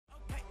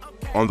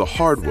On the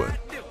hardwood,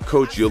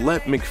 Coach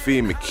Yolette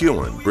McPhee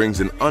McEwen brings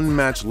an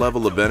unmatched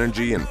level of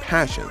energy and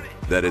passion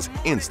that is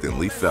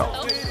instantly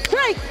felt.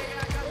 Trink,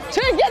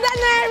 get that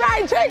name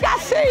right, Trink, I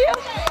see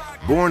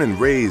you. Born and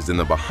raised in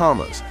the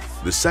Bahamas,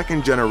 the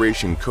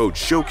second-generation coach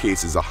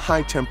showcases a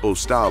high-tempo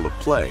style of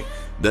play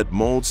that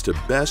molds to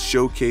best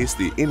showcase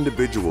the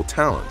individual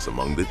talents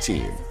among the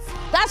team.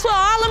 That's what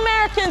all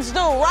Americans do,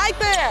 right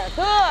there.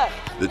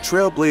 Good. The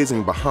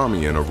trailblazing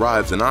Bahamian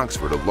arrives in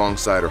Oxford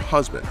alongside her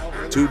husband,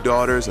 2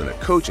 daughters, and a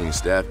coaching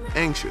staff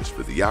anxious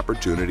for the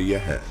opportunity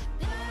ahead.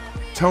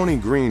 Tony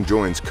Green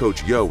joins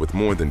Coach Yo with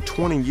more than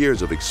 20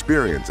 years of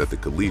experience at the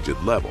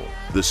collegiate level.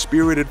 The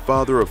spirited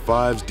father of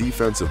 5's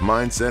defensive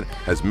mindset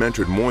has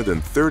mentored more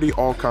than 30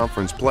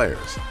 all-conference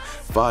players,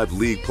 5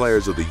 League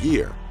Players of the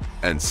Year,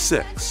 and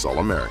 6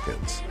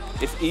 All-Americans.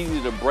 It's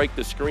easy to break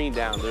the screen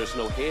down. There's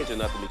no hedge or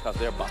nothing because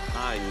they're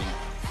behind you.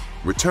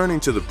 Returning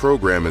to the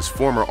program is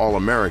former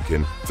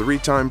All-American,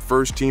 3-time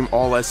first-team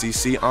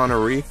All-SEC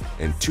honoree,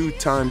 and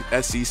 2-time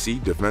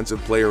SEC Defensive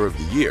Player of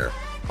the Year,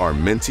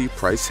 Arminty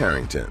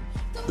Price-Harrington.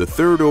 The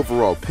 3rd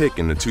overall pick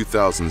in the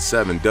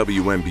 2007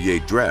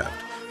 WNBA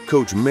draft,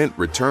 Coach Mint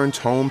returns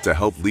home to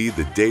help lead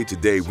the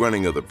day-to-day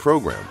running of the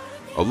program,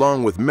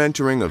 along with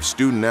mentoring of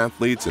student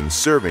athletes and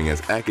serving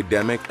as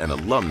academic and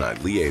alumni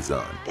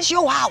liaison. It's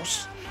your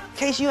house. In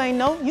case you ain't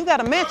know, you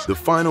got a mention. The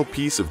final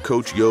piece of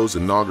Coach Yo's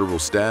inaugural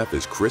staff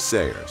is Chris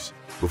Ayers.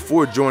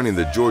 Before joining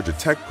the Georgia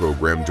Tech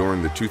program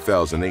during the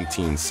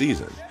 2018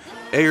 season,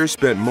 Ayers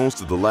spent most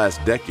of the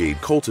last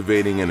decade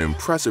cultivating an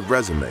impressive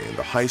resume in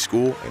the high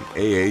school and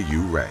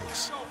AAU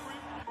ranks.